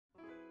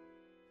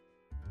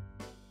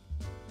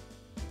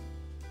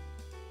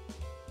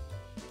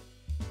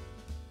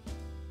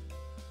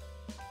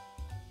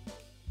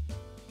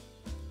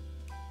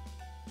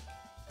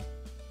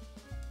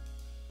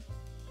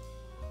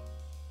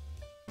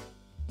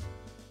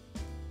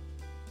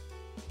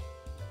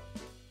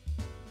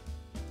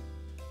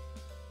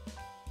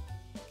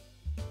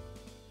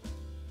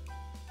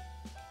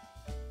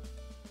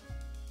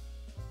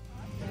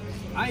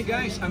Hi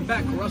guys, I'm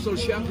back, Russell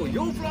Shanko,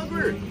 your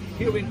vlogger,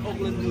 here in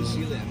Auckland, New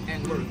Zealand.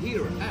 And we're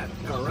here at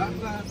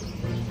Karaka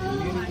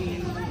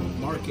Community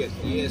Market.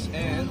 Yes,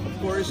 and of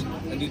course,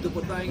 nandito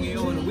po tayo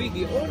ngayon with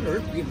the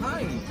owner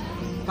behind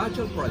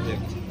Patio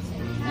Project,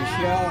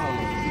 Michelle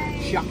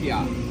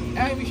Shakya.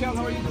 Hey Michelle,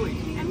 how are you doing?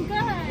 I'm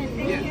good,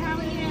 thank you. How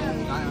are you?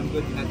 I'm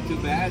good, not too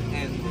bad.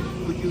 And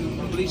could you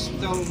please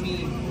tell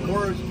me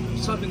more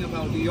something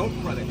about your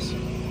products?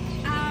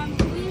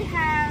 We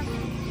have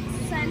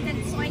scented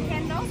soy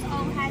candles,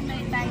 all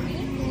handmade by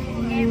me,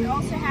 and we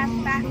also have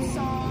bath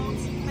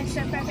salts, which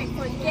are perfect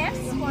for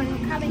gifts for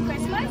coming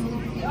Christmas.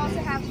 We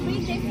also have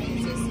 3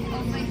 diffusers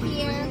over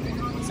here,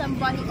 some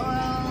body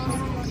oils,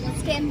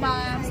 skin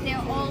balms.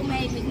 They're all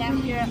made with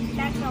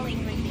natural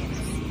ingredients.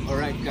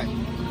 Alright, guys.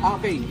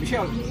 Okay,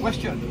 Michelle,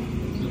 question.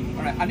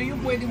 Alright, ano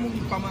yung pwede mong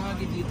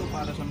pamahagi dito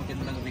para sa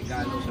magandang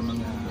regalo sa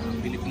mga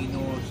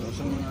Pilipinos o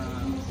sa mga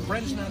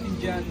friends natin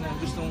dyan na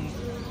gustong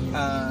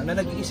na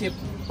nag-iisip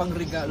pang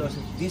regalo sa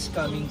this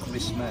coming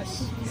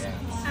Christmas?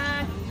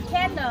 Yeah.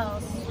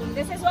 Candles.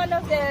 This is one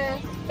of the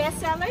best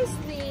sellers,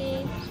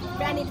 the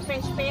branded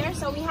French pear.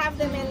 So we have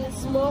them in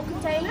small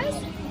containers,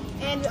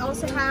 and we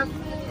also have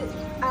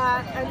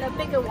a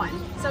bigger one.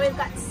 So we've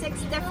got 6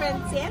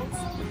 different scents.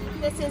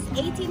 This is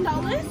 $18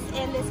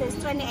 and this is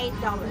 $28.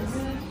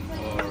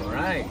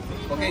 Alright.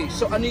 Okay,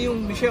 so ano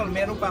yung, Michelle,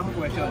 meron pa akong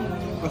question.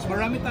 Because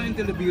marami tayong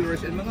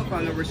televiewers and mga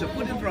followers sa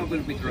Food and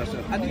Travel with Russell.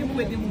 Ano yung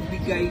pwede mong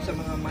bigay sa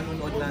mga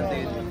manonood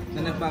natin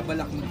na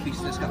nagbabalak ng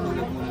business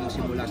katulad mo nung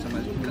simula sa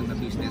maliit na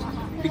business?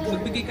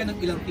 Magbigay ka ng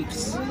ilang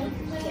tips.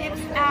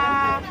 It's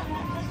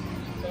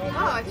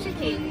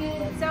tricky.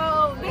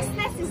 So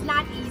business is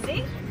not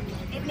easy.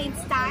 It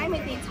needs time,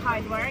 it needs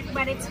hard work,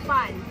 but it's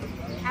fun.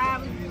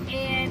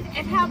 And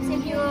it helps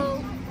if you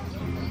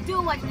do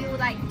what you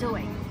like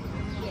doing.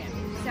 Yeah.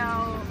 So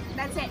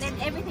that's it, and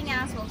everything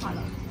else will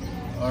follow.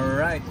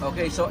 Alright,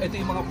 okay, so ito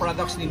yung mga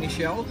products ni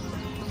Michelle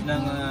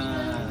ng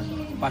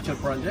Patio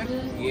Project.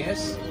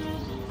 Yes.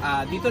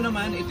 Dito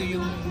naman, ito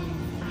yung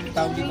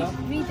tawag dito?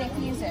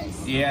 Diffusers.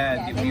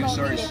 Yeah,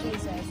 diffusers.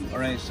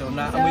 Alright, so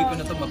naamoy ko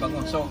na ito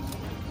mabango. So,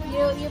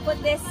 you put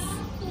this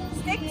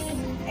sticks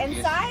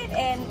inside,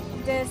 yes, and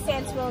the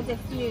scents will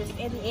diffuse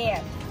in the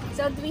air.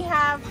 So we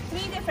have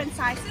 3 different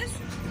sizes.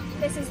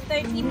 This is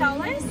 $13,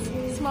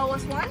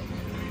 smallest one.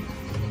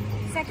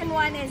 Second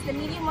one is, the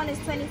medium one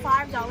is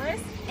 $25,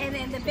 and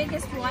then the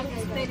biggest one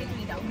is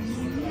 $33.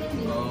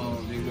 Oh,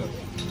 very good.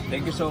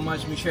 Thank you so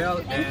much, Michelle.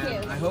 Thank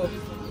you. I hope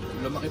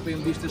lumaki pa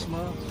yung business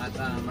mo at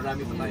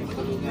marami pa tayong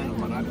matulungan o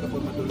marami ka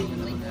po matulungan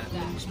ng mga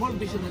small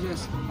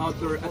businesses out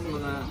there at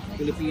mga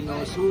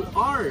Filipinos who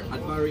are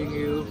admiring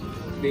you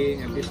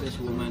being a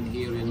businesswoman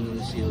here in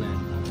New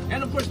Zealand. And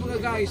of course mga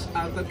guys,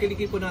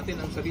 tagkilikin po natin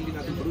ang sarili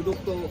natin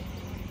produkto,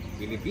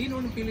 Pilipino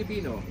ng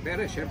Pilipino,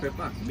 pero syempre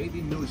pa, made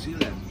in New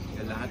Zealand.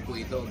 Yan lahat po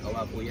ito,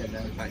 gawa po yan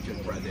ng Passion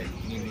Project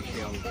ni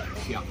Michelle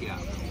Shakya.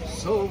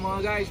 So mga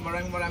guys,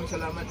 maraming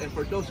salamat. And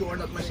for those who are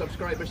not my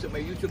subscribers to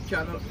my YouTube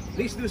channel,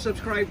 please do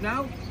subscribe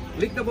now.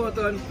 Click the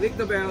button, click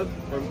the bell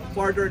for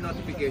further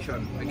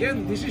notification.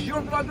 Again, this is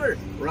your vlogger,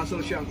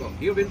 Russell Shanko,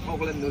 here in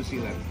Auckland, New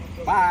Zealand.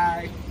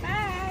 Bye!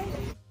 Bye!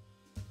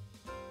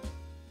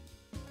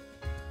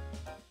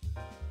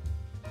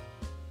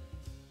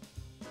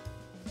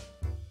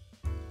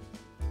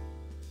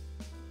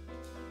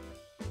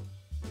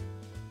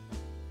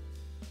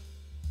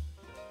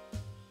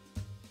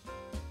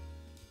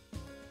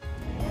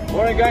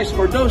 Alright guys,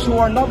 for those who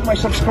are not my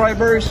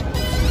subscribers,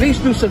 please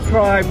do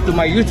subscribe to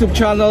my YouTube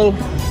channel,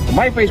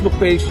 my Facebook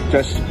page.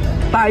 Just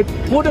type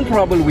Food and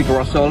Travel with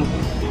Russell,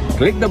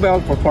 click the bell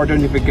for further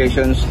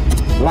notifications,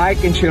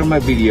 like and share my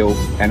video,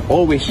 and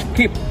always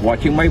keep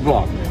watching my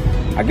vlog.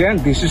 Again,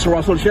 this is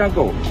Russell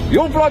Shanko,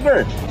 your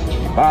vlogger.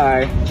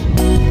 Bye!